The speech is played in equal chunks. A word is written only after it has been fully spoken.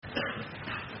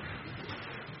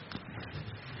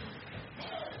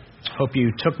Hope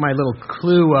you took my little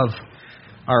clue of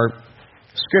our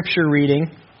scripture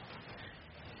reading,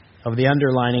 of the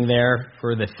underlining there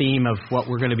for the theme of what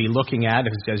we're going to be looking at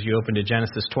as you open to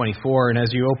Genesis 24. And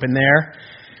as you open there,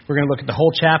 we're going to look at the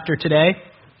whole chapter today.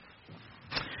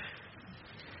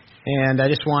 And I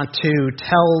just want to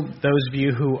tell those of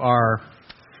you who are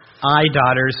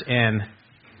I-dotters and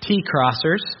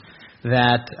T-crossers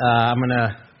that I'm going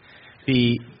to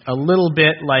be a little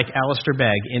bit like Alistair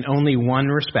Begg in only one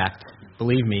respect.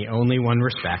 Believe me, only one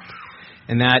respect.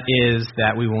 And that is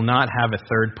that we will not have a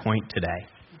third point today.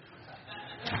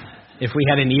 If we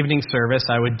had an evening service,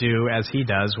 I would do as he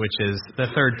does, which is the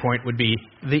third point would be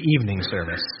the evening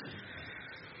service.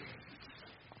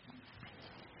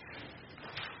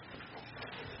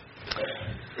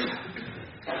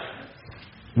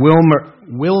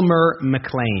 Wilmer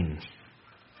McLean.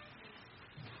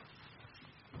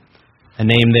 A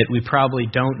name that we probably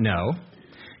don't know.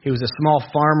 He was a small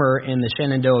farmer in the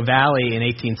Shenandoah Valley in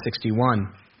 1861.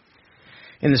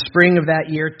 In the spring of that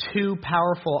year, two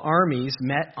powerful armies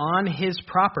met on his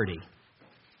property.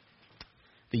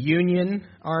 The Union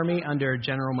Army under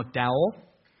General McDowell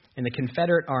and the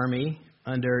Confederate Army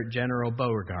under General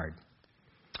Beauregard.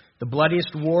 The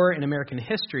bloodiest war in American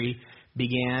history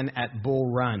began at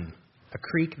Bull Run, a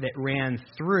creek that ran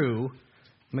through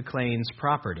McLean's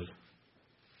property.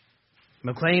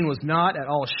 McLean was not at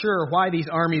all sure why these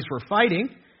armies were fighting,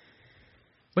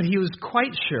 but he was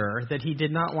quite sure that he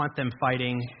did not want them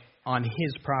fighting on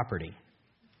his property.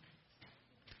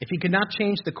 If he could not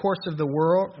change the course of the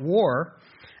war,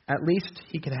 at least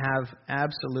he could have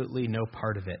absolutely no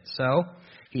part of it. So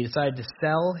he decided to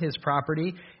sell his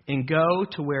property and go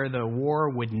to where the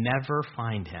war would never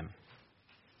find him.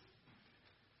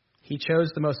 He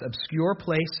chose the most obscure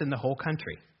place in the whole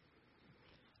country,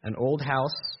 an old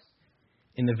house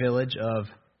in the village of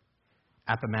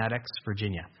Appomattox,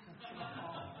 Virginia.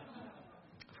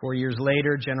 4 years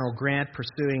later, General Grant,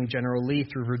 pursuing General Lee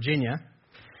through Virginia.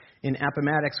 In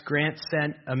Appomattox, Grant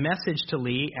sent a message to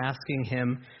Lee asking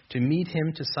him to meet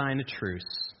him to sign a truce.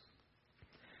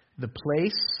 The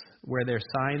place where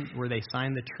they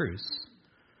signed the truce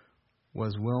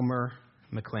was Wilmer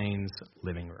McLean's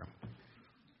living room.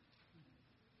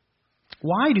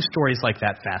 Why do stories like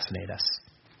that fascinate us?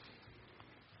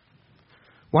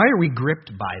 Why are we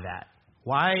gripped by that?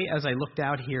 Why, as I looked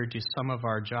out here, do some of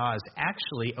our jaws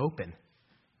actually open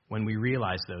when we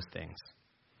realize those things?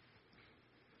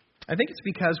 I think it's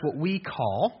because what we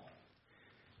call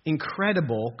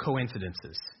incredible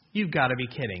coincidences. You've got to be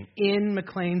kidding. In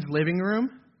McLean's living room?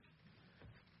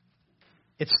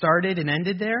 It started and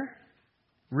ended there?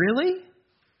 Really?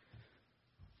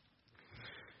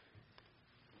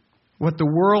 What the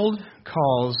world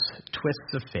calls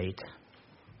twists of fate,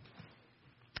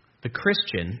 the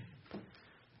Christian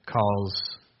calls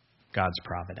God's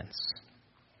providence.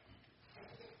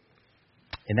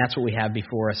 And that's what we have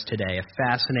before us today, a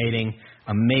fascinating,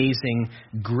 amazing,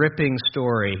 gripping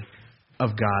story of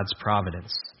God's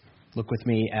providence. Look with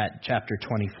me at chapter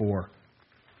 24.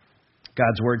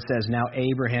 God's word says, "Now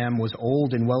Abraham was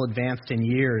old and well advanced in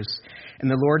years,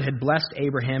 and the Lord had blessed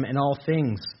Abraham in all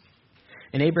things.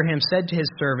 And Abraham said to his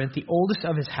servant, the oldest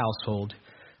of his household,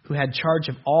 who had charge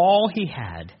of all he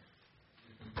had,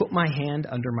 'Put my hand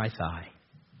under my thigh,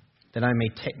 that I may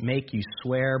make you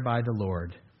swear by the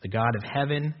Lord, the God of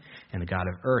heaven and the God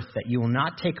of earth, that you will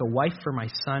not take a wife for my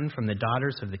son from the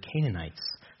daughters of the Canaanites,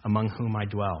 among whom I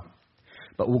dwell,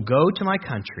 but will go to my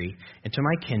country and to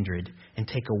my kindred and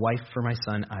take a wife for my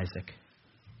son Isaac.'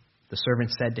 The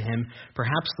servant said to him,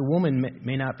 'Perhaps the woman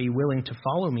may not be willing to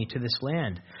follow me to this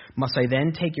land. Must I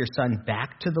then take your son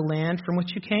back to the land from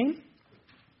which you came?'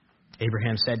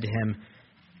 Abraham said to him,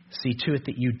 'See to it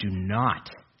that you do not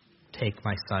take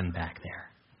my son back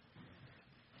there.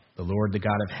 The Lord, the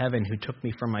God of heaven, who took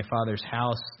me from my father's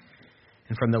house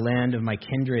and from the land of my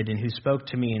kindred, and who spoke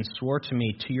to me and swore to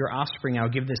me, to your offspring I'll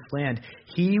give this land,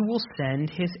 he will send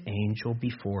his angel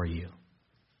before you.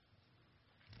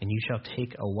 And you shall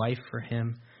take a wife for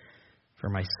him, for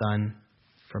my son,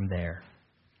 from there.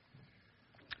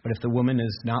 But if the woman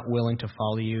is not willing to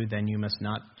follow you, then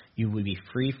you will be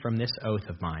free from this oath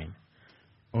of mine.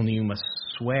 Only you must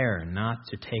swear not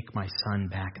to take my son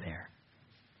back there.'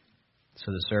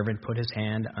 So the servant put his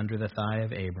hand under the thigh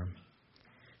of Abram,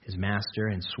 his master,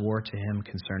 and swore to him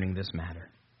concerning this matter.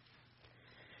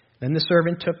 Then the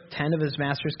servant took 10 of his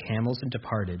master's camels and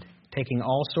departed, taking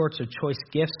all sorts of choice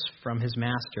gifts from his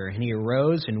master. And he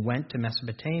arose and went to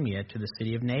Mesopotamia, to the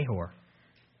city of Nahor.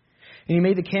 And he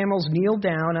made the camels kneel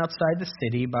down outside the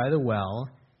city by the well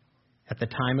at the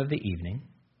time of the evening,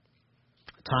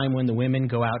 a time when the women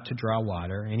go out to draw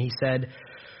water. And he said,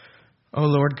 O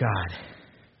Lord God,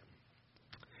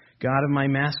 God of my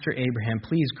master Abraham,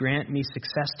 please grant me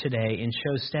success today and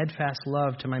show steadfast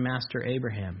love to my master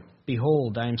Abraham.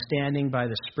 Behold, I am standing by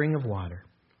the spring of water,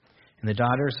 and the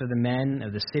daughters of the men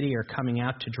of the city are coming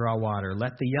out to draw water.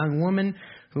 Let the young woman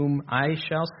whom I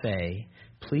shall say,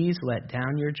 please let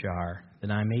down your jar that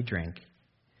I may drink,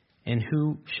 and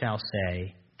who shall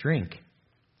say, drink,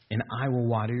 and I will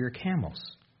water your camels.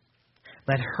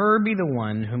 Let her be the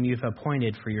one whom you have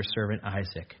appointed for your servant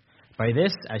Isaac. By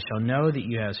this I shall know that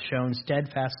you have shown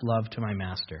steadfast love to my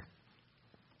master.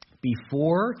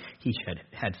 Before he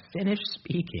had finished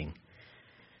speaking,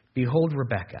 behold,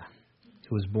 Rebekah,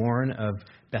 who was born of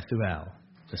Bethuel,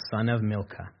 the son of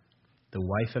Milcah, the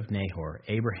wife of Nahor,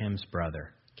 Abraham's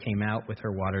brother, came out with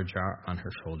her water jar on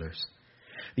her shoulders.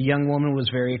 The young woman was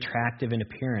very attractive in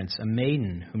appearance, a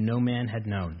maiden whom no man had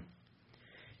known.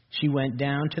 She went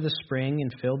down to the spring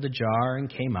and filled the jar and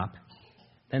came up.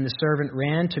 Then the servant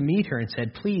ran to meet her and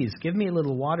said, please, give me a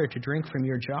little water to drink from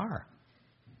your jar.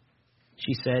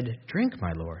 She said, drink,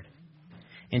 my lord.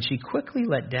 And she quickly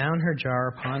let down her jar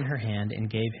upon her hand and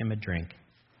gave him a drink.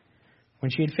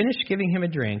 When she had finished giving him a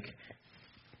drink,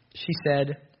 she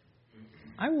said,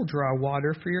 I will draw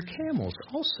water for your camels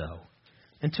also,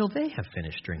 until they have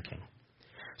finished drinking.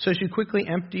 So she quickly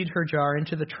emptied her jar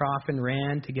into the trough and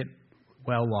ran to get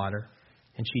well water,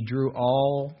 and she drew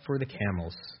all for the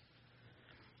camels.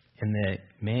 And the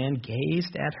man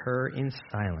gazed at her in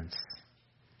silence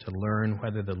to learn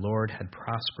whether the Lord had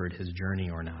prospered his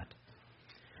journey or not.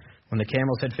 When the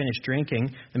camels had finished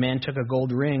drinking, the man took a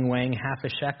gold ring weighing 1/2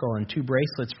 shekel and 2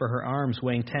 bracelets for her arms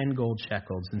weighing 10 gold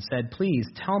shekels and said, please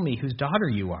tell me whose daughter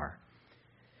you are.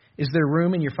 Is there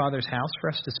room in your father's house for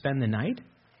us to spend the night?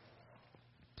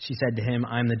 She said to him,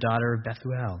 I am the daughter of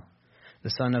Bethuel, the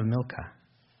son of Milcah,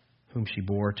 whom she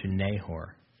bore to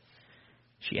Nahor.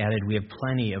 She added, we have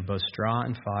plenty of both straw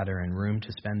and fodder and room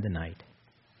to spend the night.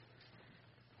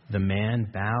 The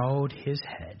man bowed his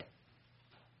head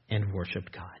and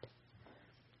worshipped God.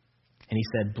 And he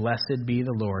said, blessed be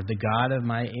the Lord, the God of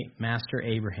my master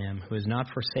Abraham, who has not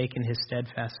forsaken his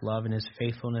steadfast love and his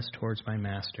faithfulness towards my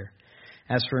master.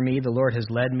 As for me, the Lord has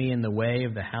led me in the way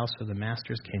of the house of the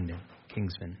master's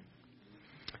kingsman.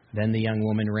 Then the young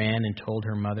woman ran and told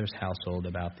her mother's household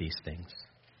about these things.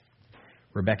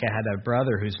 Rebekah had a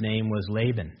brother whose name was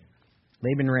Laban.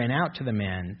 Laban ran out to the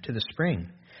man to the spring.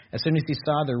 As soon as he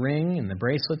saw the ring and the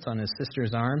bracelets on his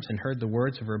sister's arms and heard the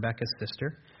words of Rebekah's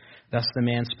sister, thus the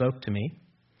man spoke to me.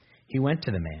 He went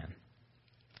to the man,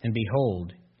 and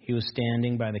behold, he was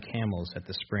standing by the camels at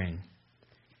the spring.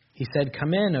 He said,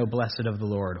 come in, O blessed of the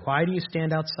Lord. Why do you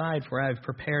stand outside? For I have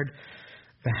prepared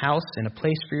the house and a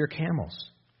place for your camels.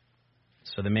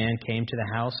 So the man came to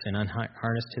the house and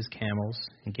unharnessed his camels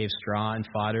and gave straw and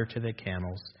fodder to the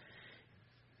camels.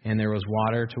 And there was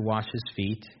water to wash his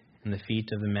feet and the feet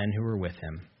of the men who were with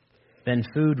him. Then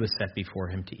food was set before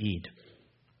him to eat.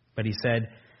 But he said,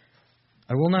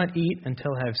 I will not eat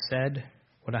until I have said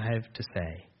what I have to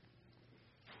say.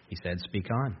 He said, speak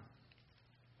on.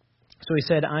 So he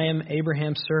said, I am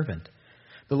Abraham's servant.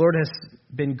 The Lord has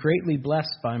been greatly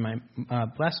blessed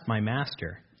my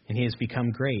master, and he has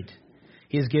become great.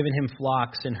 He has given him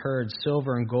flocks and herds,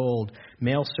 silver and gold,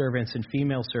 male servants and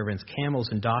female servants, camels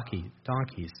and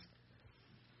donkeys.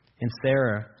 And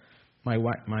Sarah, my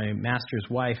master's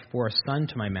wife, bore a son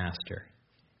to my master.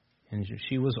 And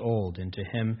she was old, and to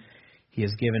him he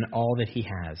has given all that he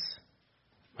has.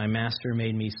 My master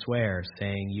made me swear,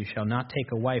 saying, you shall not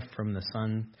take a wife for my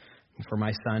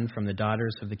son from the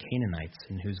daughters of the Canaanites,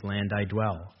 in whose land I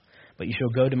dwell. But you shall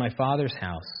go to my father's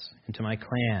house and to my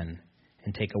clan,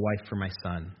 and take a wife for my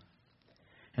son.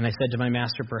 And I said to my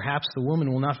master, perhaps the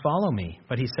woman will not follow me.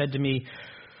 But he said to me,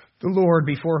 the Lord,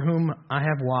 before whom I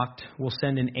have walked, will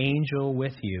send an angel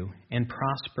with you and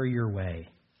prosper your way.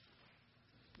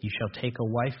 You shall take a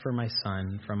wife for my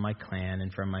son from my clan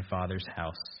and from my father's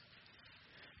house.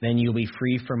 Then you will be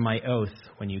free from my oath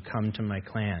when you come to my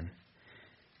clan.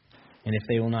 And if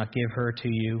they will not give her to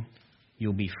you, you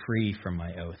will be free from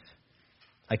my oath.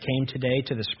 I came today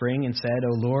to the spring and said,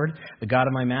 O Lord, the God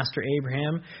of my master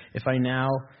Abraham, if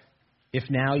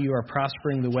now you are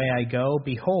prospering the way I go,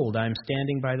 behold, I am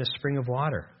standing by the spring of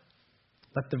water.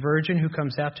 Let the virgin who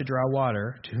comes out to draw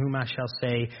water, to whom I shall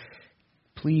say,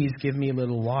 please give me a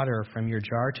little water from your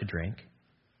jar to drink,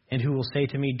 and who will say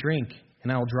to me, drink,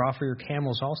 and I will draw for your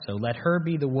camels also. Let her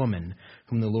be the woman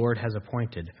whom the Lord has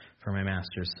appointed for my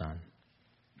master's son.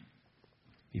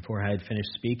 Before I had finished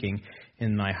speaking,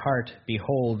 in my heart,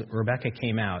 behold, Rebekah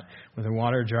came out with a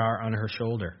water jar on her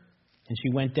shoulder. And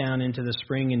she went down into the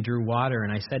spring and drew water,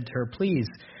 and I said to her, please,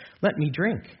 let me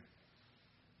drink.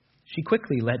 She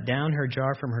quickly let down her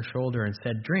jar from her shoulder and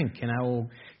said, "Drink, and I will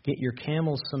get your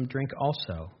camels some drink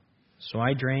also." So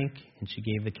I drank, and she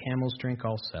gave the camels drink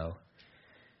also.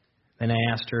 Then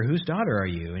I asked her, "Whose daughter are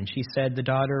you?" And she said, "The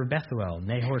daughter of Bethuel,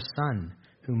 Nahor's son,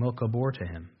 whom Milcah bore to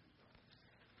him."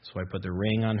 So I put the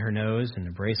ring on her nose and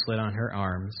the bracelet on her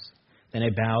arms. Then I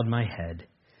bowed my head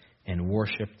and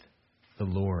worshipped the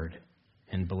Lord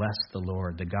and blessed the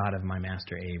Lord, the God of my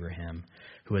master Abraham,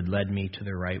 who had led me to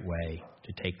the right way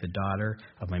to take the daughter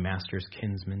of my master's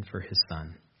kinsman for his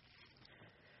son.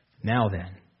 Now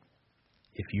then,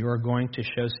 if you are going to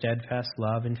show steadfast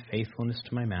love and faithfulness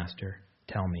to my master,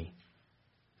 tell me.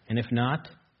 And if not,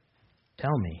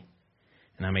 tell me,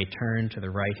 and I may turn to the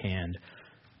right hand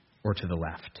or to the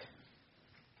left.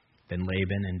 Then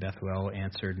Laban and Bethuel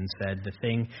answered and said, "The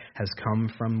thing has come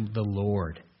from the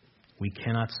Lord. We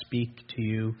cannot speak to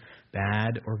you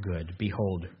bad or good.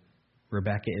 Behold,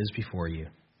 Rebekah is before you.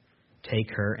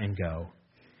 Take her and go,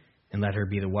 and let her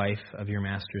be the wife of your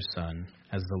master's son,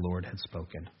 as the Lord had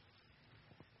spoken."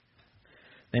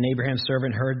 Then Abraham's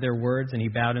servant heard their words, and he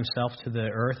bowed himself to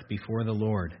the earth before the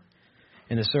Lord.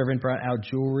 And the servant brought out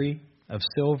jewelry of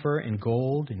silver and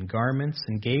gold and garments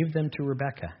and gave them to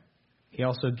Rebekah. He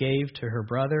also gave to her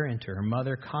brother and to her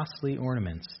mother costly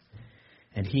ornaments.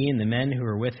 And he and the men who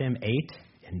were with him ate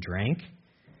and drank,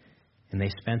 and they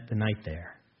spent the night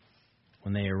there.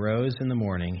 When they arose in the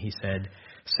morning, he said,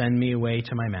 "Send me away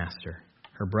to my master."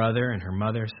 Her brother and her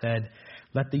mother said,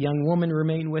 "Let the young woman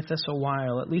remain with us a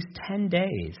while, at least 10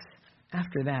 days.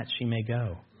 After that she may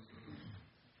go."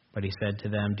 But he said to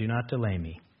them, "Do not delay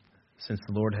me, since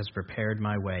the Lord has prepared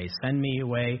my way. Send me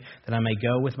away that I may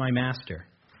go with my master."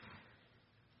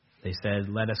 They said,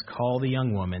 "Let us call the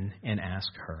young woman and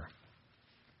ask her."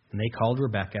 And they called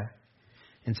Rebekah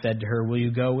and said to her, "Will you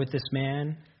go with this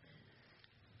man?"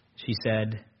 She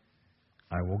said,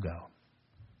 "I will go."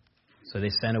 So they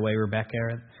sent away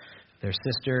Rebekah, their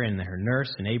sister, and her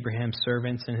nurse, and Abraham's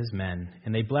servants and his men.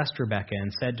 And they blessed Rebekah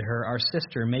and said to her, "Our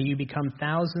sister, may you become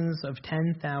thousands of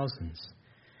 10,000s,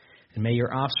 and may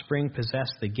your offspring possess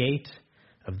the gate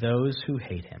of those who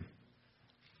hate him."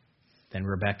 Then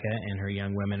Rebekah and her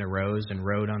young women arose and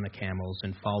rode on the camels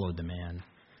and followed the man.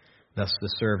 Thus the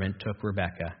servant took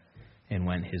Rebekah and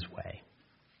went his way.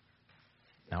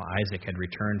 Now Isaac had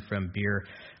returned from Beer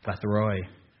Lathroy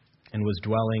and was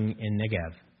dwelling in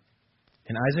Negev.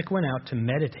 And Isaac went out to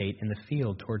meditate in the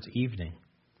field towards evening.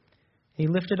 He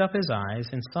lifted up his eyes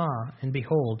and saw, and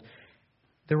behold,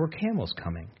 there were camels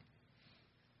coming.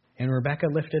 And Rebekah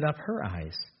lifted up her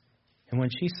eyes, and when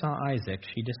she saw Isaac,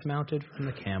 she dismounted from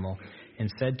the camel and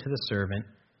said to the servant,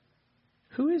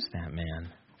 "Who is that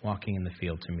man walking in the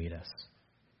field to meet us?"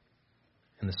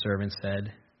 And the servant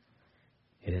said,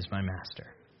 "It is my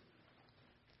master."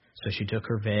 So she took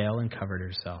her veil and covered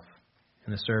herself.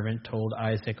 And the servant told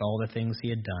Isaac all the things he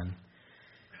had done.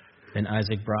 Then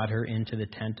Isaac brought her into the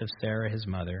tent of Sarah his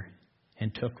mother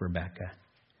and took Rebekah,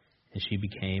 and she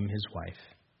became his wife,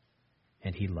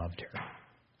 and he loved her.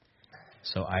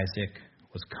 So Isaac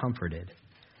was comforted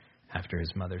after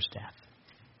his mother's death.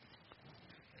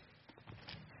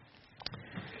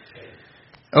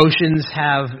 Oceans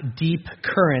have deep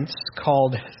currents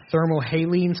called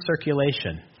thermohaline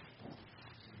circulation.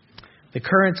 The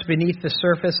currents beneath the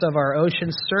surface of our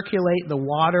oceans circulate the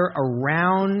water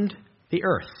around the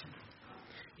earth.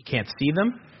 You can't see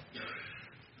them.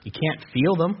 You can't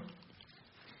feel them.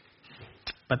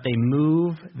 But they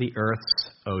move the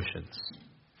earth's oceans.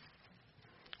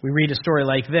 We read a story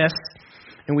like this,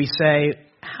 and we say,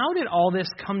 how did all this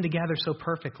come together so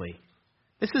perfectly?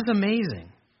 This is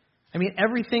amazing. I mean,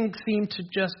 everything seemed to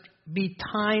just be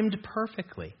timed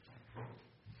perfectly.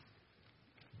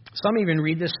 Some even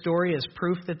read this story as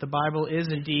proof that the Bible is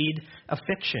indeed a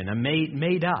fiction, a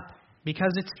made up,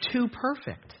 because it's too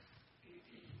perfect.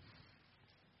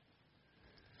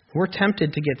 We're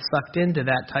tempted to get sucked into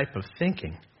that type of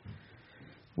thinking.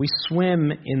 We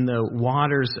swim in the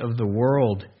waters of the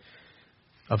world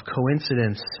of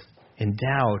coincidence and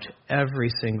doubt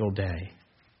every single day.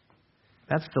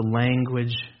 That's the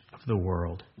language of the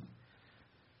world.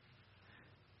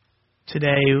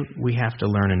 Today, we have to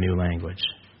learn a new language.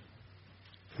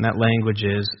 And that language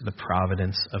is the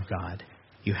providence of God.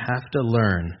 You have to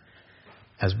learn,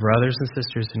 as brothers and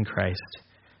sisters in Christ,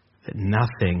 that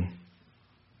nothing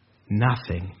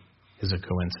is a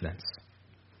coincidence.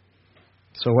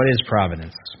 So what is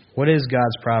providence? What is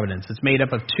God's providence? It's made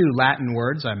up of two Latin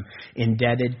words. I'm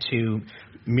indebted to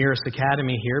Mirus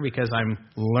Academy here because I'm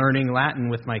learning Latin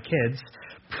with my kids.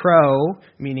 Pro,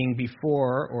 meaning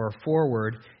before or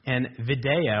forward, and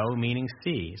video, meaning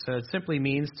see. So it simply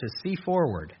means to see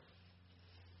forward.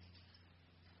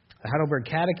 The Heidelberg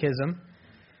Catechism,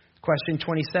 question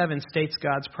 27, states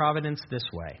God's providence this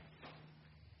way.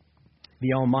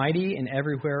 The almighty and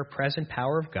everywhere present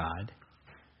power of God,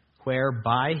 where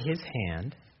by his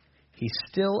hand he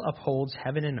still upholds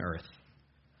heaven and earth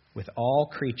with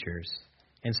all creatures,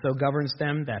 and so governs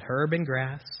them that herb and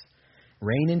grass,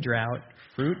 rain and drought,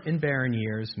 fruit and barren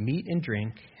years, meat and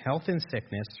drink, health and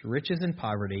sickness, riches and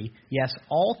poverty, yes,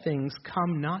 all things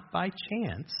come not by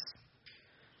chance,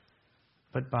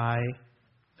 but by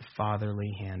the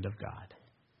fatherly hand of God.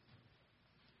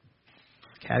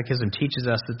 Catechism teaches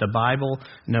us that the Bible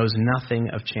knows nothing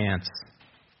of chance.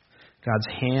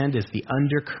 God's hand is the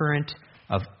undercurrent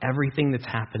of everything that's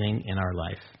happening in our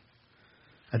life.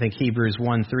 I think Hebrews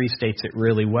 1:3 states it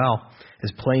really well,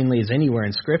 as plainly as anywhere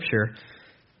in Scripture.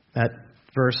 That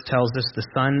verse tells us the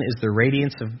Son is the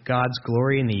radiance of God's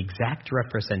glory and the exact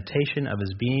representation of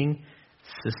his being,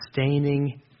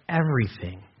 sustaining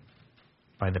everything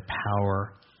by the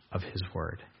power of his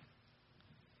word.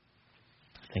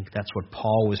 I think that's what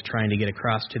Paul was trying to get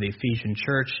across to the Ephesian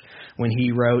church when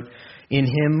he wrote, "In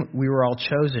him we were all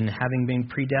chosen, having been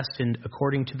predestined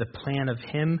according to the plan of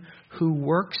him who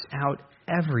works out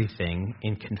everything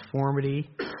in conformity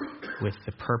with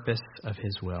the purpose of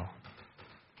his will."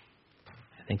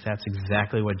 I think that's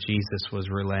exactly what Jesus was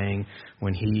relaying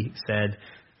when he said,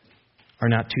 "Are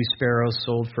not two sparrows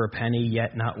sold for a penny,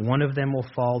 yet not one of them will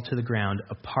fall to the ground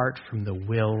apart from the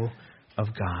will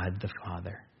of God the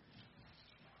Father."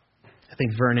 I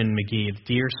think Vernon McGee,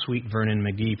 dear sweet Vernon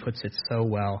McGee, puts it so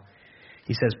well.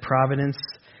 He says, "Providence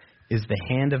is the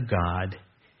hand of God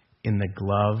in the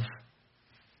glove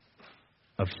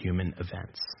of human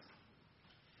events."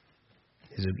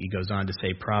 He goes on to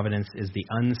say, "Providence is the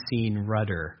unseen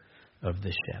rudder of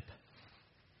the ship."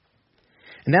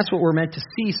 And that's what we're meant to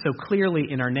see so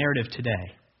clearly in our narrative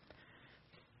today.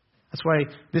 That's why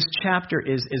this chapter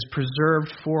is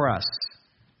preserved for us.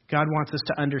 God wants us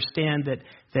to understand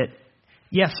that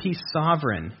yes, he's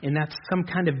sovereign, and that's some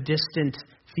kind of distant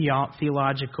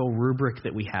theological rubric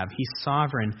that we have. He's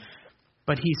sovereign,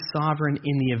 but he's sovereign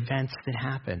in the events that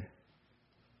happen.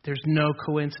 There's no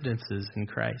coincidences in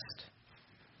Christ.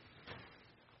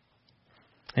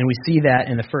 And we see that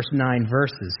in the first 9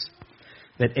 verses,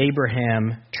 that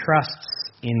Abraham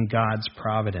trusts in God's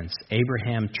providence.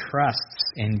 Abraham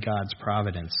trusts in God's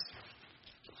providence.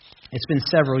 It's been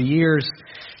several years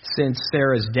since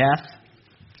Sarah's death.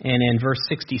 And in verse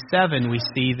 67, we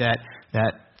see that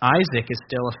Isaac is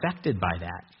still affected by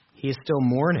that. He is still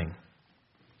mourning.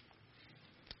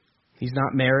 He's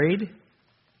not married.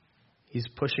 He's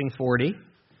pushing 40,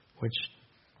 which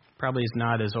probably is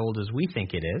not as old as we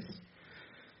think it is.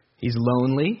 He's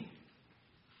lonely.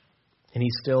 And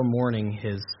he's still mourning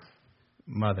his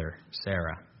mother,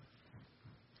 Sarah.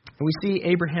 And we see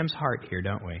Abraham's heart here,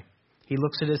 don't we? He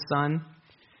looks at his son.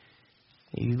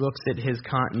 He looks at his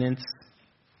countenance.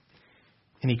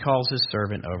 And he calls his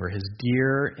servant over, his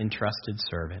dear, entrusted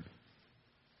servant.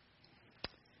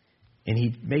 And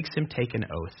he makes him take an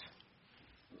oath.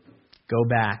 Go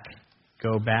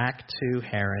back to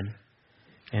Haran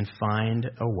and find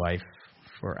a wife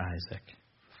for Isaac.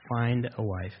 Find a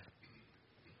wife.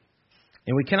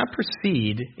 And we cannot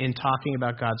proceed in talking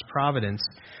about God's providence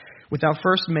without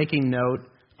first making note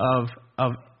of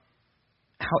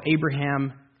how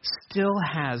Abraham still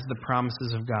has the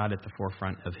promises of God at the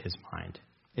forefront of his mind.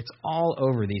 It's all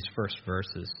over these first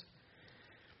verses.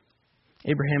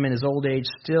 Abraham in his old age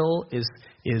still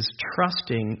is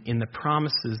trusting in the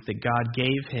promises that God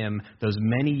gave him those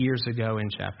many years ago in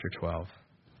chapter 12.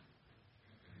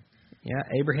 Yeah,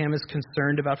 Abraham is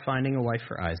concerned about finding a wife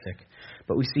for Isaac.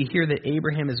 But we see here that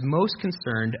Abraham is most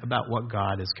concerned about what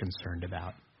God is concerned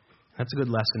about. That's a good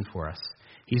lesson for us.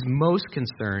 He's most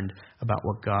concerned about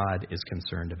what God is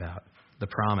concerned about. The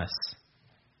promise,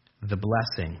 the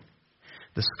blessing,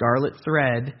 the scarlet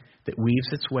thread that weaves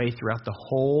its way throughout the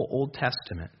whole Old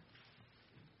Testament.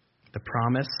 The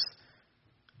promise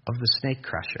of the snake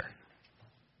crusher.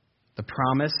 The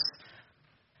promise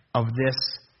of this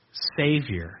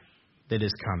Savior that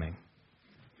is coming.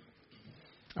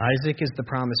 Isaac is the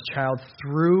promised child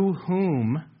through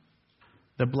whom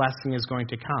the blessing is going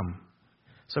to come.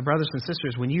 So brothers and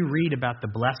sisters, when you read about the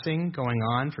blessing going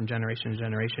on from generation to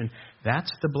generation,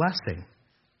 that's the blessing.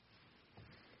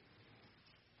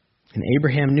 And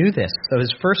Abraham knew this. So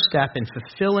his first step in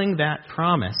fulfilling that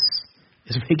promise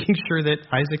is making sure that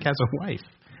Isaac has a wife.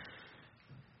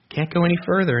 Can't go any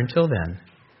further until then.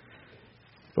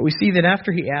 But we see that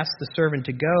after he asked the servant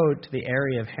to go to the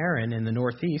area of Haran in the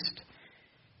northeast,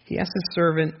 he asked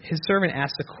his servant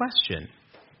asks a question.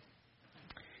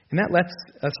 And that lets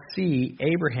us see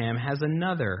Abraham has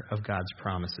another of God's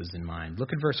promises in mind.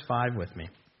 Look at verse 5 with me.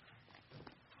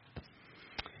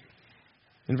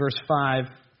 In verse 5,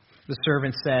 the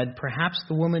servant said, "Perhaps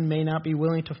the woman may not be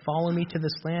willing to follow me to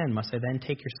this land. Must I then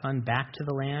take your son back to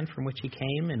the land from which he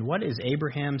came?" And what is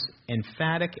Abraham's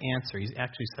emphatic answer? He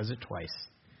actually says it twice.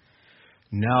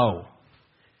 No.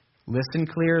 Listen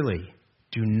clearly.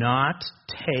 Do not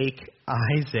take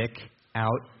Isaac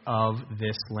out of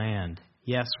this land.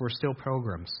 Yes, we're still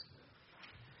pilgrims.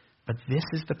 But this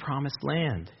is the promised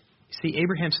land. You see,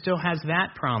 Abraham still has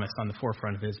that promise on the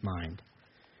forefront of his mind.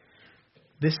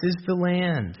 This is the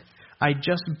land. I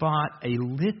just bought a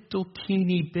little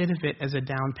teeny bit of it as a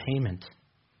down payment.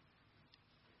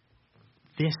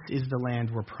 This is the land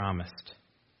we're promised.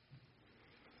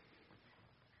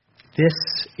 This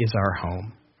is our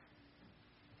home.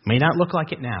 May not look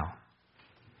like it now,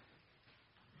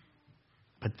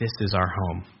 but this is our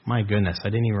home. My goodness, I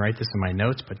didn't even write this in my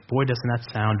notes, but boy, doesn't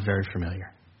that sound very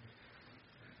familiar.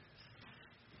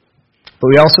 But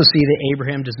we also see that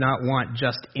Abraham does not want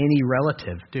just any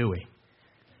relative, do we?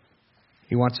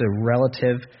 He wants a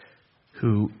relative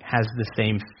who has the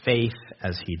same faith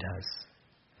as he does.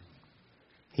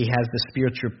 He has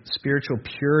the spiritual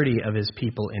purity of his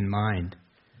people in mind.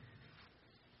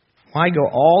 Why go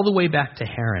all the way back to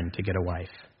Haran to get a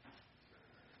wife?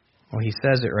 Well, he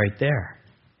says it right there.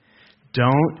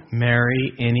 Don't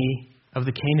marry any of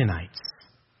the Canaanites.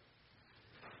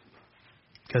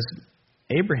 Because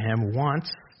Abraham wants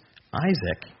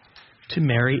Isaac to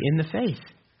marry in the faith.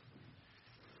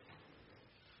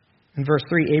 In verse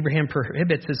 3, Abraham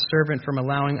prohibits his servant from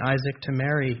allowing Isaac to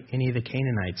marry any of the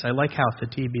Canaanites. I like how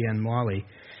Thatibi and Mali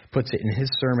puts it in his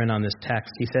sermon on this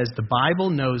text. He says, the Bible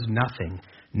knows nothing,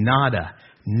 nada,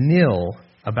 nil,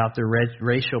 about the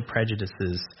racial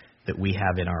prejudices that we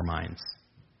have in our minds.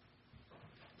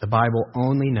 The Bible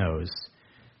only knows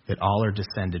that all are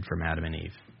descended from Adam and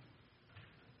Eve.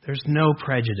 There's no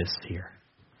prejudice here.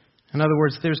 In other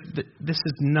words, this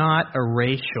is not a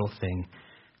racial thing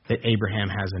that Abraham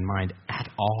has in mind at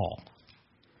all.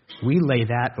 We lay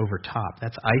that over top.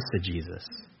 That's eisegesis.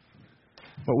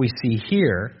 What we see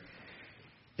here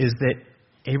is that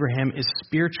Abraham is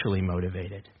spiritually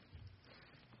motivated.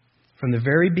 From the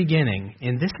very beginning,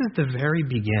 and this is the very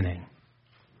beginning,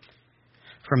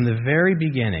 from the very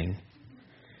beginning,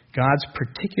 God's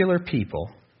particular people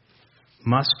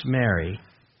must marry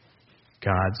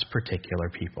God's particular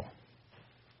people.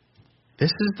 This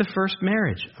is the first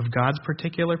marriage of God's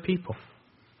particular people.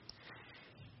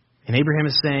 And Abraham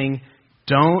is saying,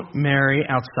 don't marry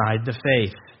outside the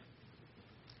faith.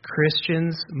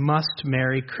 Christians must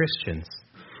marry Christians.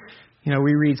 You know,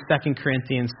 we read 2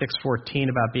 Corinthians 6:14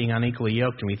 about being unequally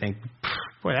yoked, and we think,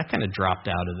 boy, that kind of dropped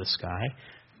out of the sky.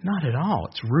 Not at all.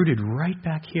 It's rooted right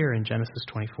back here in Genesis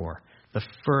 24, the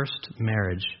first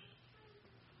marriage.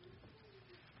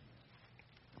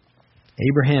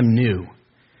 Abraham knew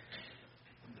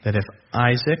that if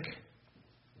Isaac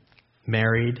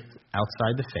married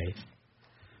outside the faith,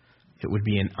 it would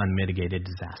be an unmitigated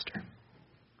disaster.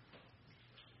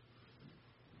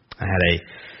 I had an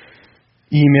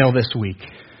email this week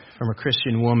from a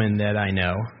Christian woman that I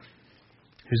know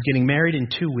who's getting married in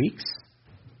 2 weeks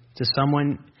to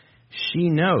someone she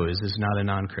knows is not a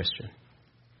non-Christian.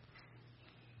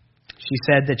 She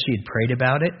said that she had prayed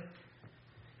about it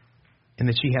and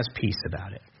that she has peace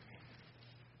about it.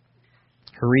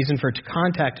 Her reason for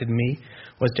contacting me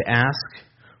was to ask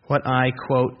what I,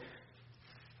 quote,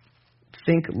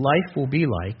 think life will be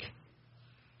like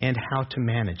and how to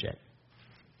manage it.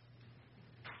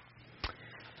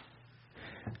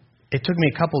 It took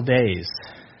me a couple days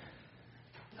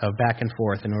of back and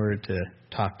forth in order to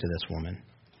talk to this woman.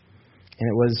 And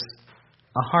it was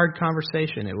a hard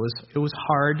conversation. It was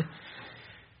hard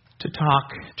to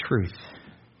talk truth.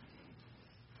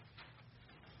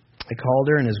 I called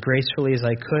her, and as gracefully as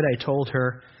I could, I told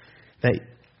her that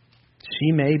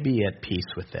she may be at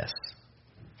peace with this,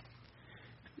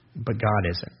 but God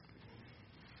isn't.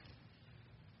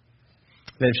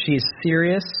 That if she is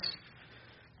serious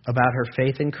about her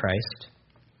faith in Christ,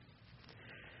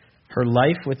 her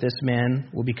life with this man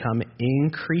will become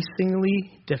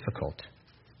increasingly difficult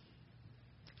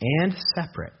and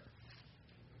separate.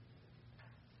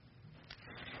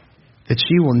 That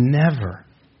she will never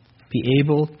be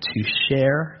able to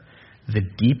share the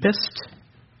deepest,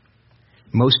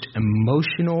 most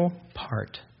emotional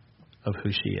part of who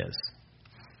she is.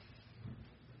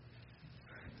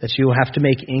 That she will have to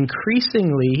make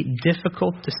increasingly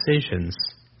difficult decisions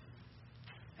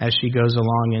as she goes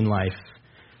along in life,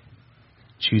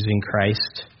 choosing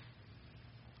Christ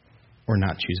or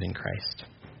not choosing Christ.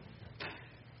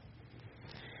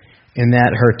 in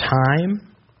that her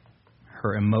time,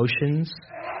 her emotions,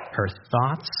 her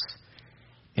thoughts,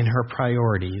 and her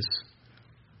priorities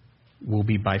will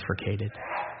be bifurcated,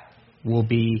 will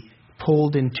be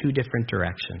pulled in two different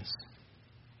directions.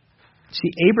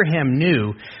 See, Abraham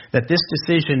knew that this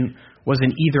decision was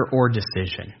an either-or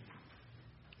decision,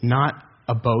 not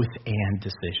a both-and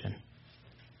decision.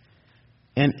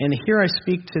 And here I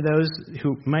speak to those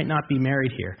who might not be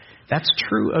married here. That's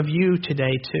true of you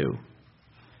today, too.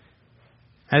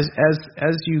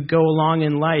 As you go along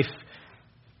in life,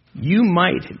 you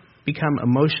might become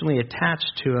emotionally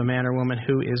attached to a man or woman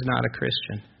who is not a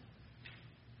Christian.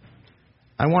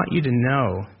 I want you to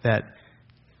know that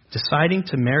deciding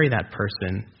to marry that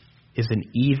person is an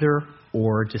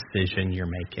either-or decision you're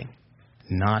making,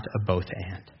 not a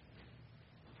both-and.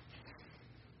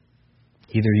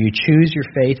 Either you choose your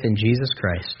faith in Jesus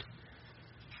Christ,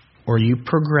 or you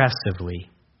progressively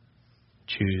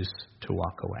choose to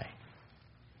walk away.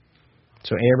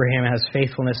 So Abraham has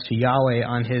faithfulness to Yahweh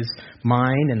on his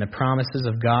mind and the promises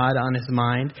of God on his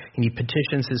mind, and he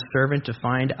petitions his servant to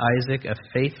find Isaac a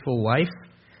faithful wife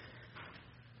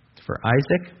for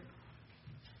Isaac.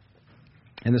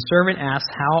 And the servant asks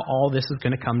how all this is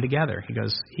going to come together.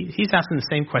 He's asking the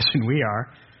same question we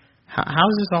are. How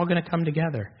is this all going to come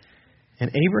together?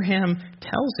 And Abraham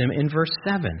tells him in verse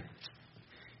 7.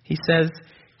 He says,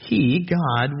 He,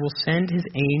 God, will send His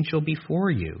angel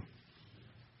before you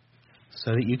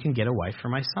so that you can get a wife for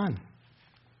my son.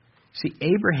 See,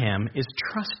 Abraham is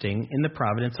trusting in the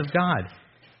providence of God.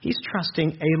 He's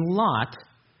trusting a lot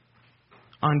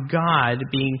on God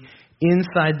being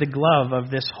inside the glove of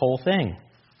this whole thing.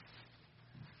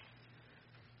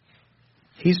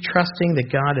 He's trusting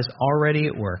that God is already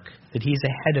at work, that He's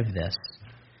ahead of this,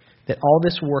 that all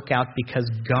this will work out because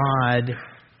God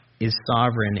is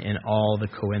sovereign in all the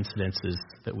coincidences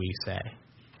that we say.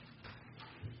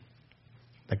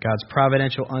 That God's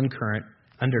providential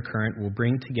undercurrent will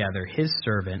bring together His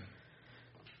servant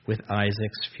with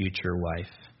Isaac's future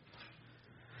wife.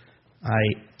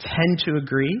 I tend to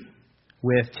agree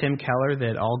with Tim Keller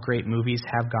that all great movies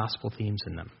have gospel themes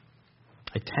in them.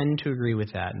 I tend to agree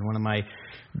with that. And one of my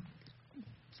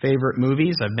favorite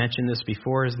movies, I've mentioned this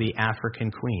before, is The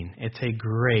African Queen. It's a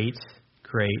great,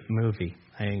 great movie.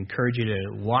 I encourage you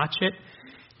to watch it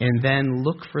and then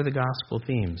look for the gospel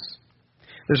themes.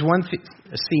 There's one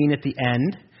scene at the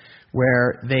end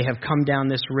where they have come down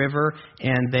this river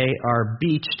and they are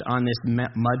beached on this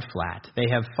mud flat. They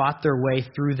have fought their way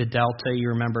through the delta. You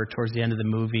remember towards the end of the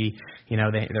movie,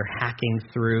 they're hacking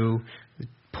through,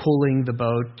 pulling the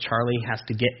boat. Charlie has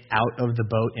to get out of the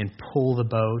boat and pull the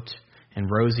boat. And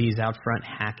Rosie's out front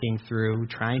hacking through,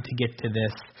 trying to get to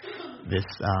this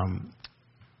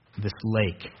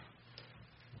lake.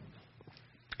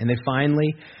 And they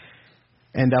finally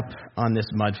end up on this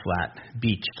mud flat,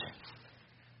 beached.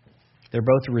 They're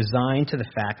both resigned to the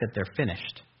fact that they're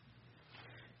finished,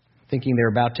 thinking they're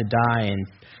about to die. And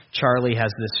Charlie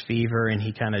has this fever, and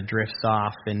he kind of drifts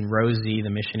off. And Rosie, the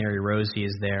missionary Rosie,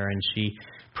 is there, and she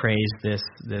prays this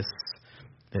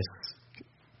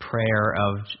prayer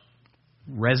of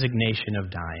resignation of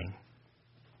dying.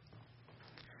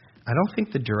 I don't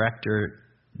think the director,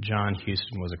 John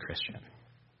Huston, was a Christian.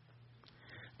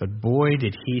 But boy,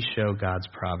 did he show God's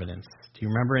providence. Do you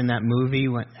remember in that movie,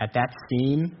 at that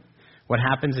scene, what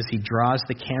happens is he draws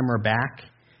the camera back,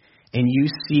 and you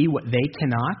see what they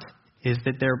cannot, is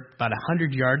that they're about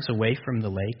 100 yards away from the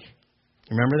lake.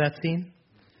 Remember that scene?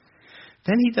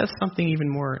 Then he does something even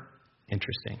more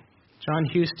interesting. John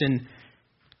Huston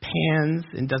pans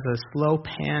and does a slow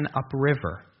pan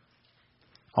upriver,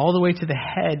 all the way to the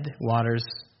headwaters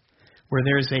where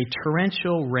there's a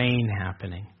torrential rain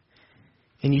happening.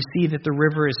 And you see that the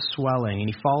river is swelling, and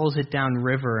he follows it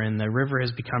downriver, and the river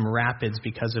has become rapids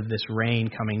because of this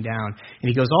rain coming down. And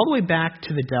he goes all the way back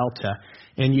to the delta,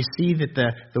 and you see that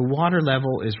the water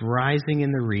level is rising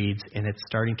in the reeds, and it's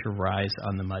starting to rise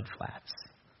on the mud flats.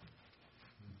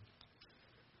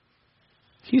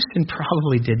 Houston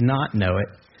probably did not know it,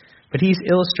 but he's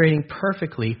illustrating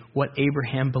perfectly what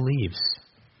Abraham believes,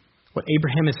 what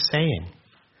Abraham is saying.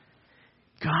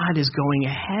 God is going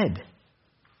ahead.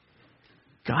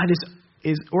 God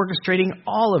is orchestrating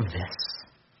all of this.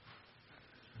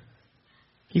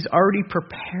 He's already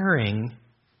preparing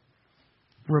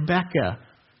Rebecca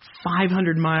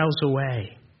 500 miles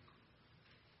away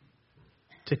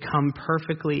to come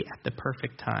perfectly at the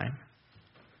perfect time.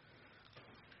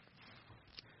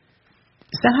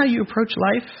 Is that how you approach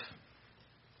life?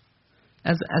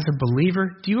 As a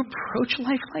believer, do you approach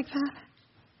life like that?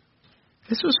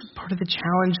 This was part of the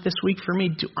challenge this week for me.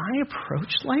 Do I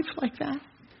approach life like that?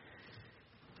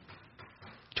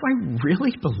 I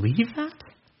really believe that?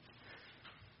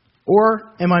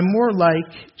 Or am I more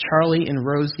like Charlie and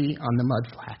Rosie on the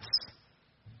mudflats?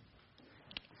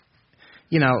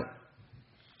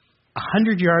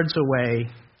 100 yards away,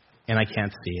 and I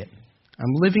can't see it.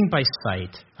 I'm living by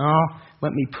sight. Oh,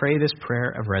 let me pray this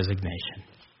prayer of resignation.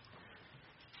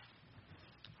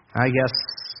 I guess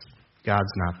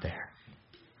God's not there.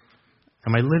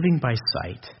 Am I living by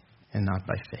sight and not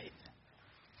by faith?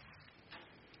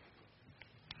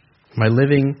 Am I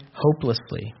living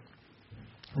hopelessly,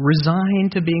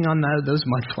 resigned to being on those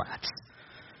mudflats?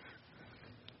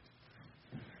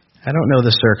 I don't know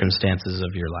the circumstances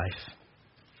of your life.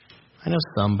 I know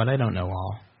some, but I don't know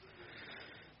all.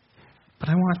 But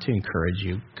I want to encourage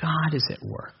you, God is at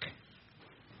work.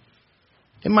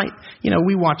 It might,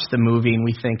 we watch the movie and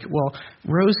we think, well,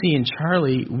 Rosie and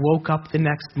Charlie woke up the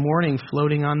next morning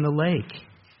floating on the lake.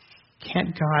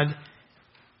 Can't God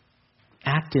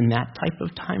act in that type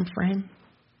of time frame?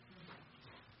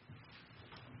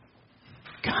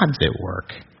 God's at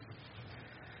work.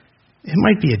 It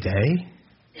might be a day.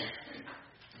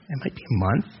 It might be a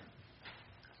month.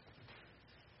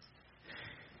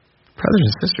 Brothers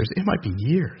and sisters, it might be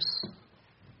years.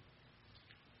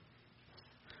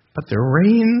 But the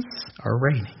rains are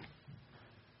raining.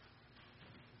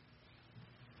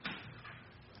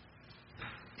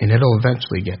 And it'll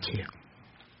eventually get to you.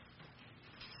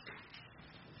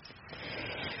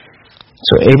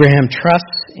 So Abraham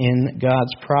trusts in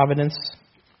God's providence,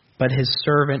 but his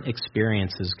servant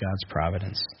experiences God's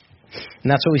providence.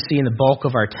 And that's what we see in the bulk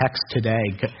of our text today.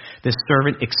 This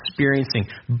servant experiencing,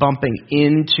 bumping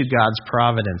into God's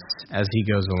providence as he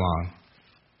goes along.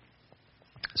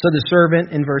 So the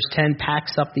servant in verse 10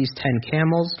 packs up these 10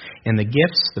 camels and the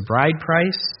gifts, the bride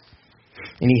price,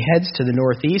 and he heads to the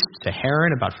northeast to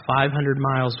Haran, about 500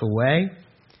 miles away.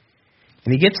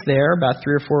 And he gets there about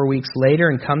 3 or 4 weeks later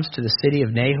and comes to the city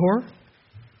of Nahor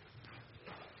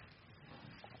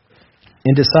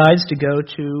and decides to go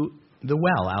to the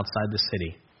well outside the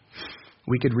city.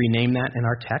 We could rename that in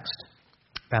our text.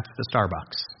 That's the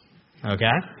Starbucks.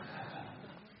 Okay?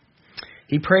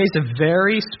 He prays a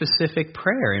very specific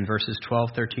prayer in verses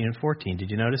 12, 13, and 14.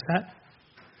 Did you notice that?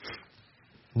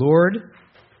 Lord,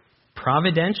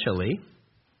 providentially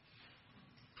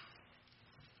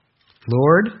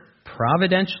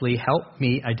help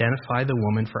me identify the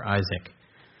woman for Isaac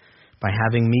by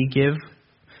having me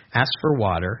ask for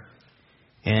water,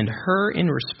 and her in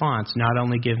response not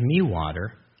only give me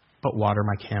water, but water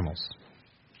my camels.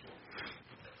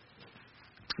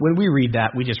 When we read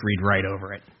that, we just read right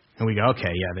over it. And we go,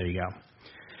 okay, yeah, there you go.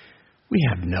 We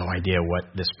have no idea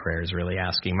what this prayer is really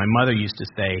asking. My mother used to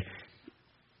say,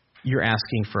 you're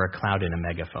asking for a cloud in a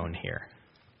megaphone here.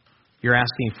 You're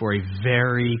asking for a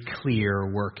very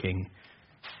clear working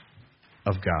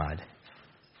of God.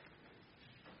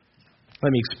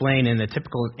 Let me explain. In the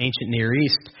typical ancient Near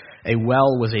East, a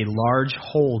well was a large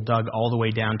hole dug all the way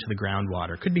down to the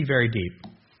groundwater. Could be very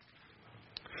deep.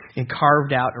 And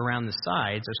carved out around the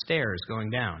sides are stairs going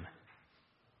down.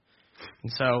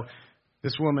 And so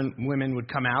women would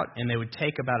come out and they would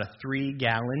take about a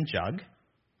 3-gallon jug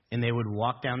and they would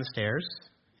walk down the stairs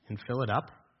and fill it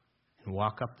up and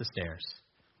walk up the stairs.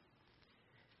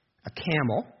 A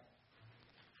camel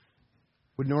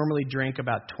would normally drink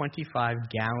about 25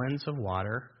 gallons of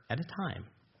water at a time.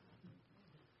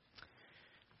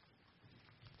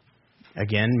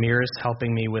 Again, Mira's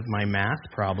helping me with my math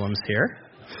problems here.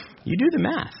 You do the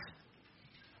math.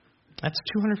 That's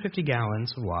 250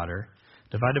 gallons of water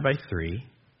divided by 3.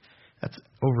 That's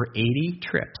over 80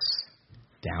 trips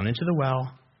down into the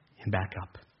well and back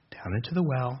up. Down into the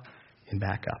well and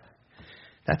back up.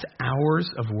 That's hours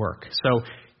of work. So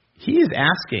he is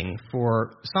asking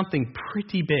for something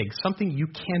pretty big, something you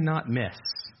cannot miss.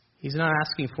 He's not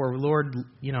asking for, Lord,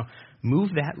 move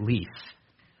that leaf.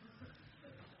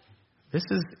 This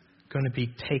is going to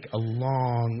take a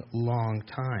long, long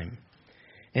time.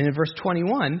 And in verse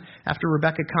 21, after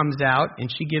Rebekah comes out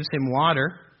and she gives him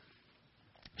water,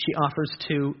 she offers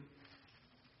to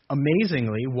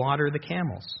amazingly water the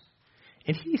camels.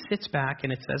 And he sits back,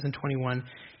 and it says in 21,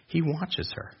 he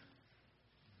watches her.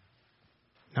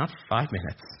 Not for 5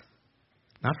 minutes,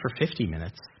 not for 50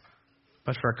 minutes,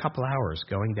 but for a couple hours,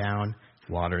 going down,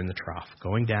 water in the trough,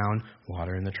 going down,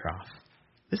 water in the trough.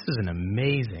 This is an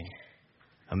amazing,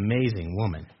 amazing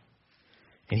woman.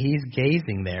 And he's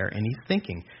gazing there, and he's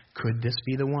thinking, could this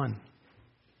be the one?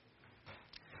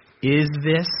 Is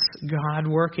this God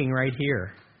working right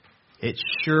here? It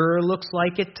sure looks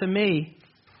like it to me.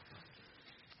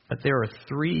 But there are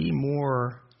 3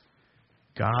 more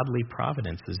godly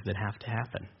providences that have to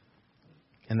happen.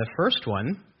 And the first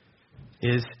one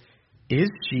is is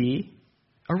she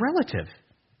a relative?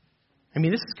 I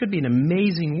mean, this could be an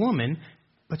amazing woman,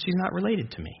 but she's not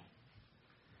related to me.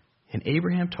 And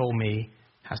Abraham told me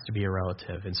has to be a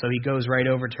relative. And so he goes right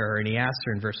over to her and he asks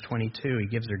her in verse 22, he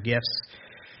gives her gifts.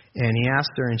 And he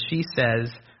asks her and she says,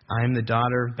 I am the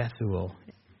daughter of Bethuel,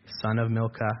 son of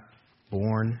Milcah,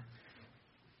 born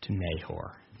to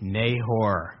Nahor.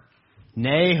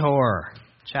 Nahor,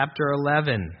 chapter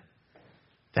 11.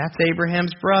 That's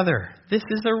Abraham's brother. This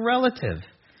is a relative.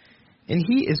 And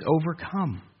he is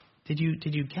overcome. Did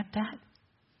you get that?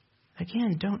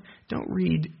 Again, don't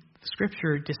read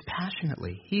Scripture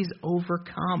dispassionately. He's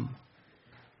overcome.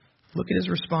 Look at his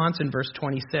response in verse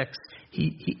 26.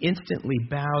 He instantly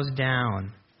bows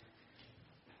down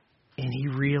and he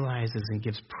realizes and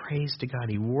gives praise to God.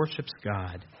 He worships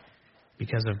God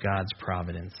because of God's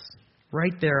providence.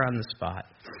 Right there on the spot.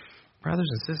 Brothers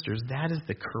and sisters, that is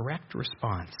the correct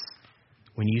response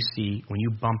when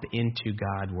you bump into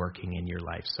God working in your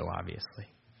life so obviously.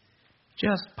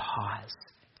 Just pause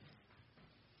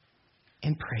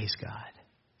and praise God.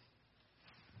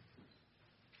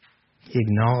 He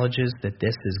acknowledges that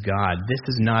this is God. This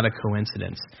is not a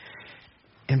coincidence.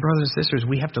 And brothers and sisters,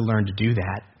 we have to learn to do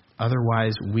that.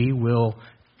 Otherwise, we will,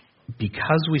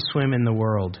 because we swim in the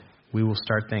world, we will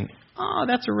start thinking, oh,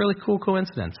 that's a really cool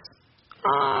coincidence.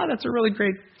 Oh, that's a really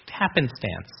great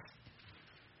happenstance.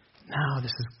 No,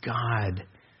 this is God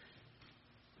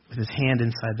with his hand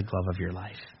inside the glove of your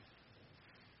life.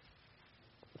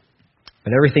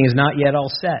 But everything is not yet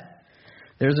all set.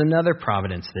 There's another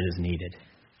providence that is needed.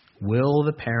 Will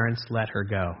the parents let her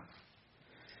go?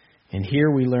 And here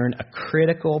we learn a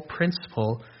critical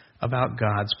principle about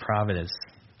God's providence.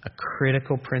 A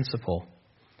critical principle.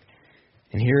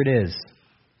 And here it is.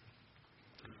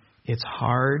 It's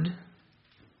hard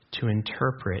to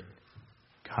interpret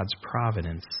God's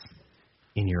providence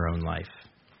in your own life.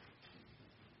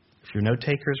 If you're note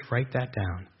takers, write that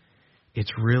down.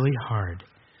 It's really hard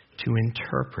to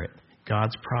interpret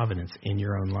God's providence in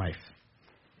your own life.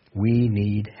 We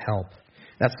need help.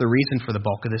 That's the reason for the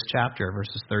bulk of this chapter,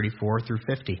 verses 34 through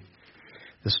 50.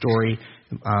 The story,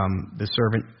 the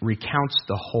servant recounts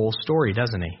the whole story,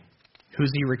 doesn't he?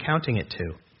 Who's he recounting it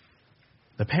to?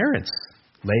 The parents,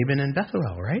 Laban and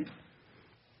Bethuel, right?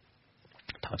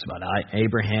 Talks about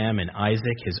Abraham and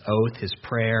Isaac, his oath, his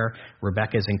prayer,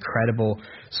 Rebekah's incredible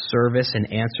service and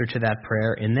answer to that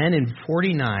prayer. And then in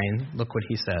 49, look what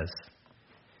he says.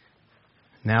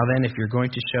 Now then, if you're going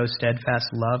to show steadfast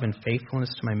love and faithfulness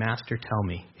to my master, tell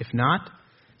me. If not,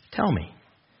 tell me,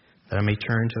 that I may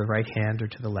turn to the right hand or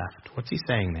to the left. What's he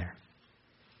saying there?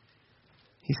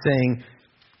 He's saying,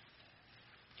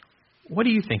 what do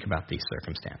you think about these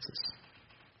circumstances?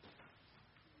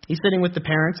 He's sitting with the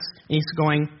parents, and he's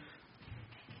going,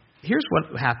 here's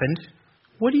what happened.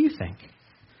 What do you think?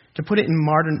 To put it in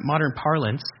modern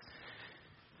parlance,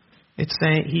 he's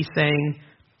saying,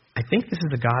 I think this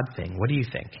is a God thing. What do you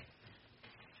think?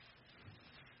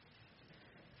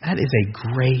 That is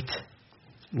a great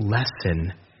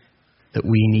lesson that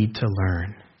we need to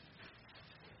learn.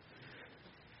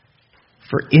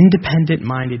 For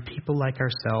independent-minded people like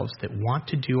ourselves that want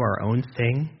to do our own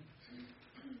thing,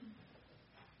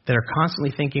 that are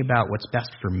constantly thinking about what's best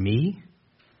for me,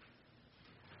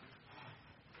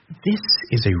 this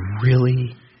is a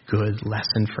really good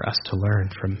lesson for us to learn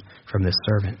from this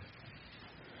servant.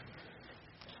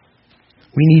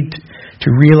 We need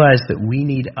to realize that we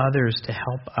need others to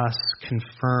help us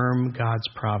confirm God's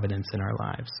providence in our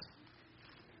lives.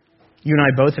 You and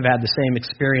I both have had the same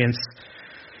experience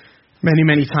many,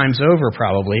 many times over,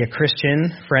 probably. A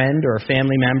Christian friend or a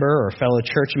family member or a fellow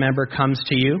church member comes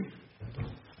to you,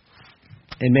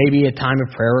 and maybe a time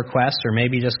of prayer request, or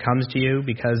maybe just comes to you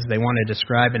because they want to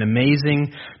describe an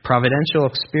amazing providential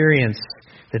experience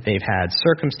that they've had,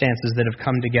 circumstances that have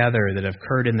come together that have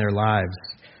occurred in their lives,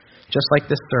 just like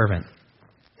this servant.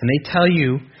 And they tell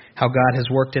you how God has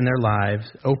worked in their lives,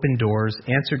 opened doors,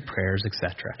 answered prayers,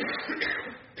 etc.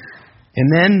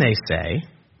 And then they say,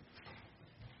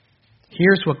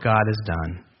 here's what God has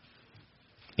done,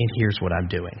 and here's what I'm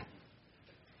doing.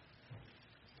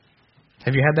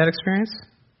 Have you had that experience?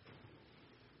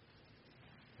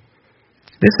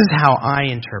 This is how I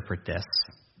interpret this.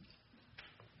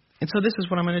 And so this is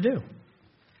what I'm going to do.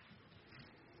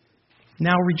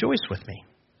 Now rejoice with me.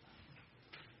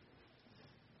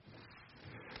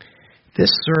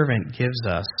 This servant gives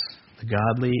us the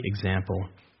godly example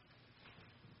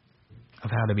of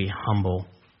how to be humble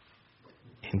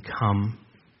and come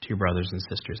to your brothers and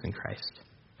sisters in Christ.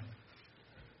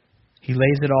 He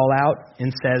lays it all out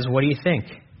and says, what do you think?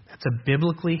 That's a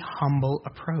biblically humble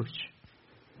approach.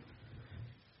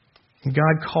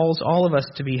 God calls all of us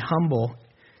to be humble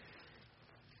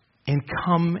and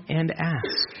come and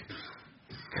ask.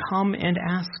 Come and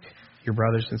ask your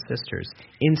brothers and sisters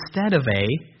instead of a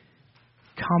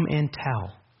come and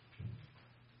tell.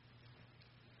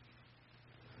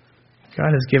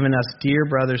 God has given us dear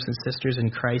brothers and sisters in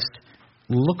Christ.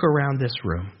 Look around this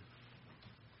room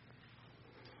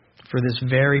for this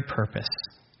very purpose.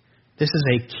 This is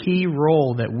a key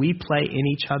role that we play in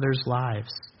each other's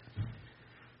lives.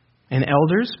 And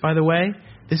elders, by the way,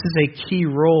 this is a key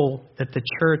role that the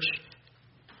church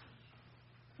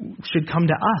should come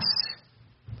to us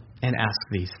and ask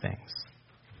these things.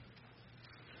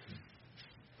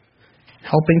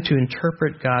 Helping to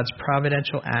interpret God's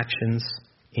providential actions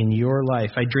in your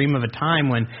life. I dream of a time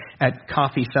when at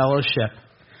coffee fellowship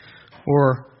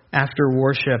or after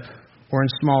worship or in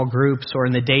small groups or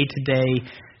in the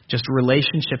day-to-day just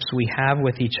relationships we have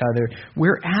with each other,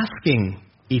 we're asking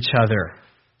each other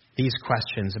these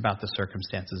questions about the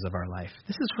circumstances of our life.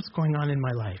 This is what's going on in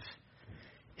my life.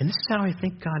 And this is how I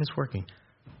think God is working.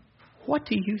 What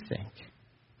do you think?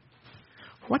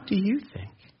 What do you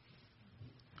think?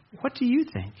 What do you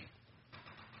think?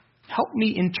 Help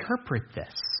me interpret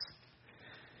this.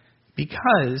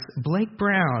 Because Blake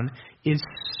Brown is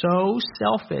so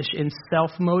selfish and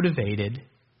self-motivated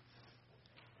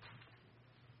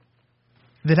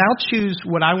that I'll choose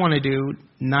what I want to do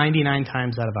 99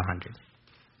 times out of 100.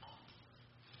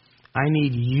 I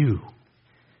need you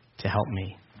to help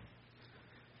me,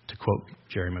 to quote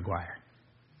Jerry Maguire.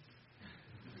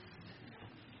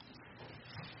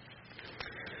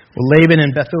 Well, Laban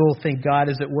and Bethuel think God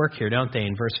is at work here, don't they,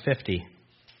 in verse 50?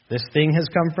 This thing has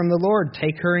come from the Lord.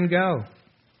 Take her and go.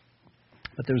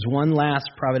 But there's one last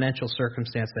providential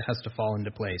circumstance that has to fall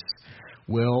into place.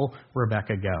 Will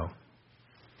Rebekah go?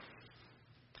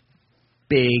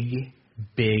 Big,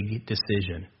 big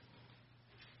decision.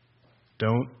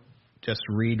 Don't just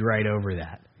read right over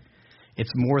that.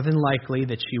 It's more than likely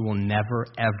that she will never,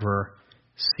 ever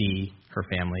see her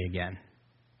family again.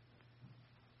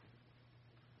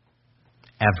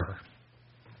 Ever.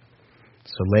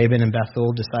 So Laban and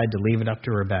Bethuel decide to leave it up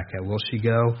to Rebekah. Will she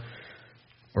go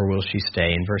or will she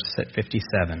stay? In verse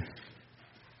 57,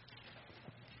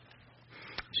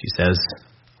 she says,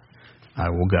 I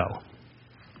will go.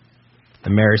 The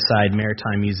Merseyside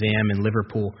Maritime Museum in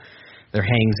Liverpool, there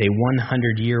hangs a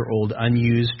 100-year-old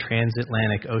unused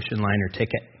transatlantic ocean liner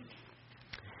ticket.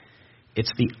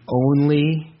 It's the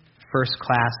only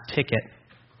first-class ticket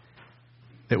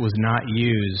that was not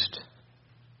used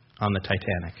on the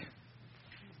Titanic.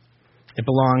 It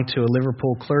belonged to a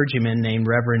Liverpool clergyman named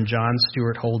Reverend John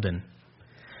Stuart Holden,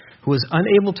 who was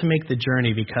unable to make the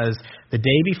journey because the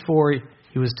day before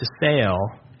he was to sail,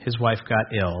 his wife got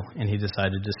ill, and he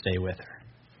decided to stay with her.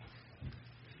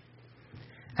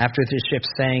 After the ship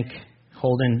sank,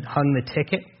 Holden hung the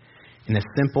ticket in a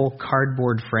simple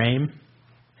cardboard frame,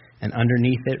 and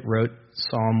underneath it wrote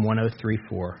Psalm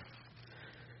 103:4,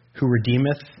 Who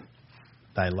redeemeth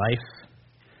thy life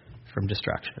from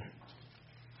destruction.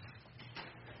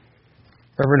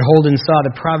 Reverend Holden saw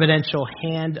the providential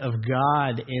hand of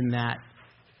God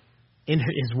in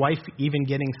his wife even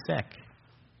getting sick,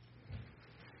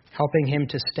 helping him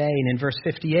to stay. And in verse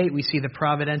 58, we see the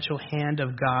providential hand of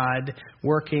God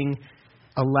working,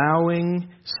 allowing,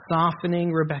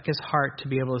 softening Rebekah's heart to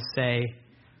be able to say,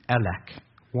 Elek.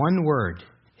 One word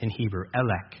in Hebrew,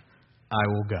 Elek, I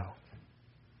will go.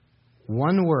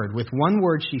 One word. With one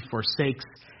word, she forsakes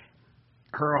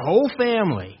her whole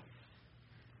family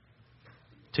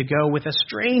to go with a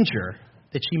stranger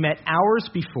that she met hours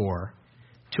before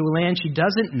to a land she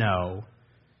doesn't know,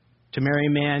 to marry a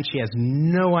man she has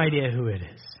no idea who it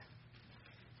is.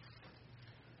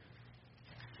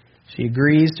 She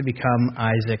agrees to become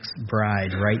Isaac's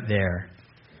bride right there.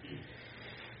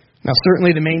 Now,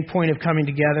 certainly the main point of coming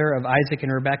together of Isaac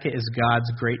and Rebekah is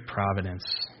God's great providence.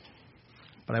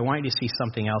 But I want you to see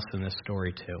something else in this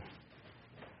story, too.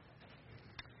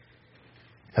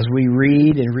 As we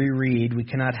read and reread, we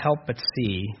cannot help but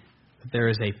see that there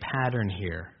is a pattern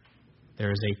here. There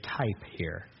is a type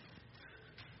here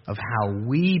of how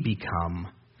we become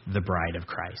the bride of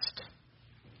Christ.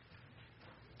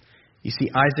 You see,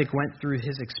 Isaac went through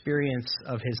his experience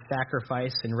of his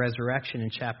sacrifice and resurrection in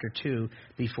chapter 2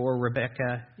 before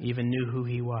Rebekah even knew who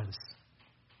he was.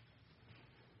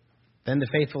 Then the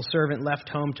faithful servant left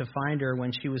home to find her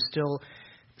when she was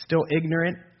still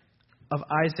ignorant of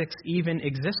Isaac's even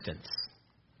existence.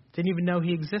 Didn't even know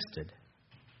he existed.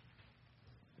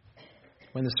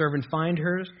 When the servant finds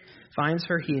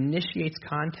her, he initiates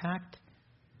contact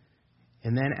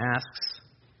and then asks,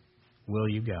 will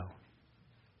you go?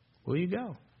 Will you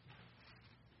go?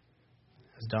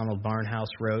 As Donald Barnhouse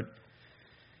wrote,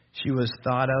 she was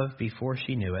thought of before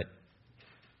she knew it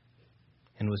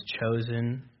and was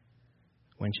chosen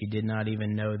when she did not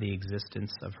even know the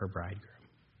existence of her bridegroom.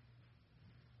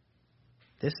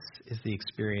 This is the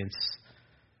experience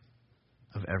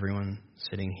of everyone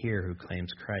sitting here who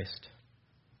claims Christ.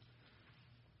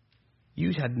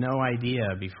 You had no idea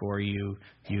before you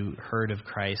heard of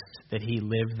Christ that he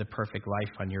lived the perfect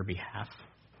life on your behalf,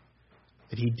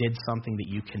 that he did something that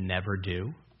you can never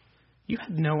do. You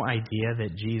had no idea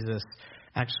that Jesus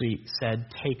actually said,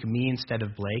 take me instead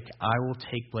of Blake. I will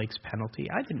take Blake's penalty.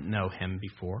 I didn't know him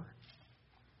before.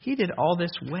 He did all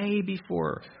this way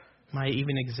before my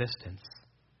even existence.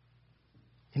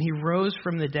 And he rose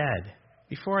from the dead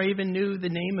before I even knew the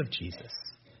name of Jesus.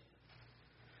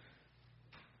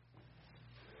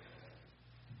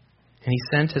 And he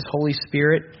sent his Holy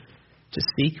Spirit to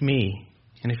seek me.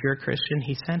 And if you're a Christian,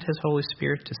 he sent his Holy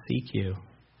Spirit to seek you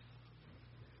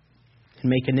and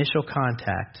make initial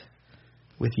contact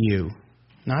with you,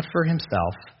 not for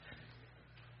himself,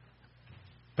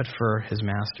 but for his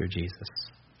master, Jesus.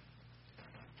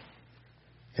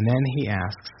 And then he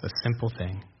asks a simple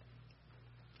thing.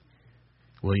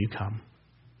 Will you come?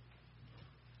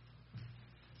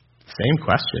 Same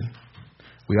question.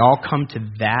 We all come to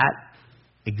that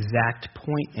exact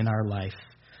point in our life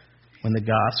when the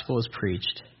gospel is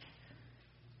preached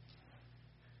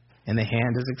and the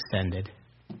hand is extended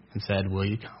and said, will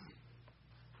you come?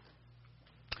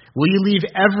 Will you leave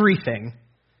everything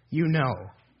you know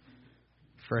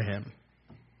for him?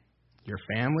 Your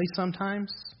family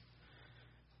sometimes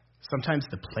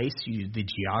the place the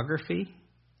geography.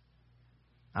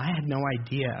 I had no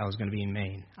idea I was going to be in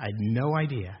Maine. I had no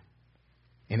idea.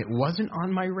 And it wasn't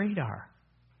on my radar.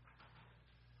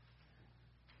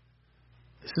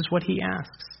 This is what he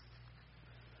asks.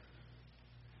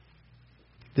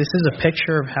 This is a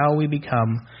picture of how we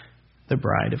become the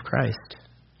bride of Christ.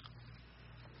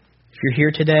 If you're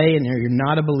here today and you're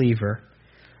not a believer,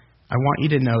 I want you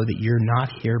to know that you're not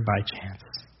here by chance.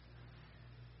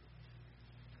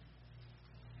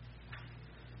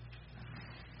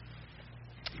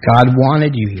 God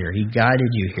wanted you here. He guided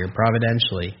you here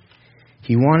providentially.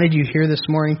 He wanted you here this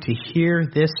morning to hear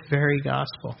this very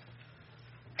gospel.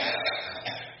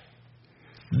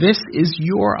 This is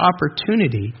your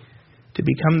opportunity to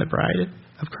become the bride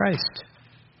of Christ.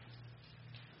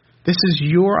 This is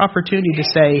your opportunity to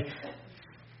say,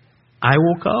 I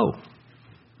will go.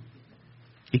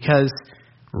 Because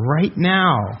right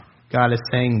now, God is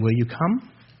saying, will you come?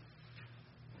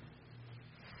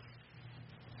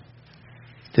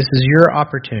 This is your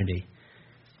opportunity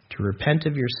to repent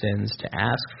of your sins, to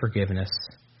ask forgiveness,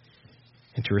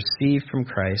 and to receive from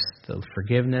Christ the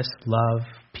forgiveness, love,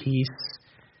 peace,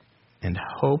 and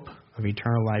hope of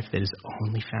eternal life that is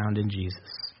only found in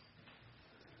Jesus.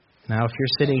 Now, if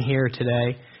you're sitting here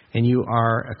today and you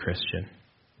are a Christian,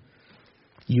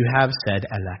 you have said,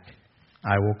 Issac,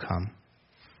 I will come.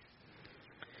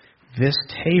 This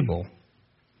table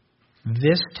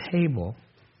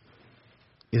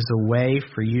is a way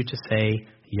for you to say,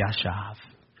 Yashav,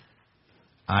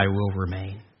 I will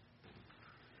remain.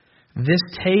 This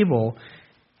table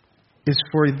is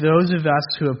for those of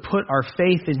us who have put our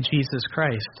faith in Jesus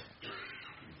Christ.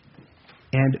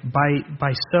 And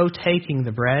by so taking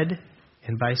the bread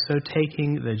and by so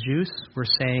taking the juice, we're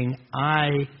saying,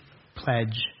 I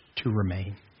pledge to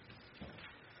remain.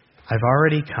 I've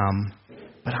already come,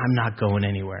 but I'm not going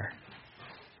anywhere.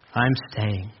 I'm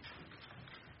staying.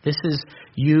 This is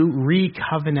you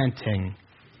re-covenanting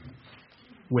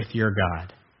with your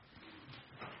God.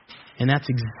 And that's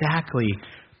exactly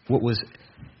what was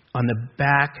on the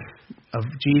back of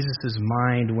Jesus'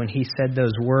 mind when he said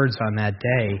those words on that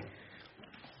day.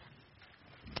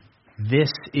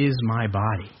 This is my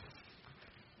body,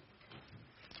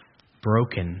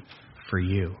 broken for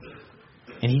you.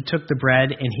 And he took the bread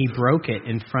and he broke it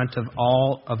in front of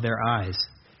all of their eyes.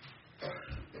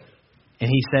 And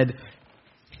he said,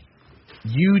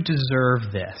 you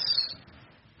deserve this,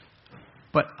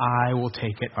 but I will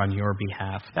take it on your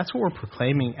behalf. That's what we're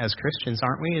proclaiming as Christians,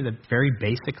 aren't we, at a very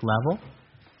basic level?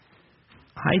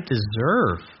 I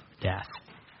deserve death.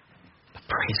 But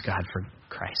praise God for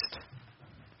Christ.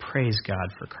 Praise God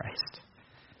for Christ.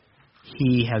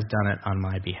 He has done it on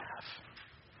my behalf.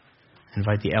 I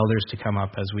invite the elders to come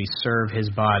up as we serve his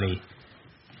body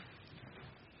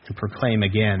and proclaim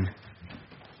again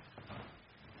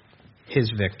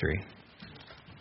his victory.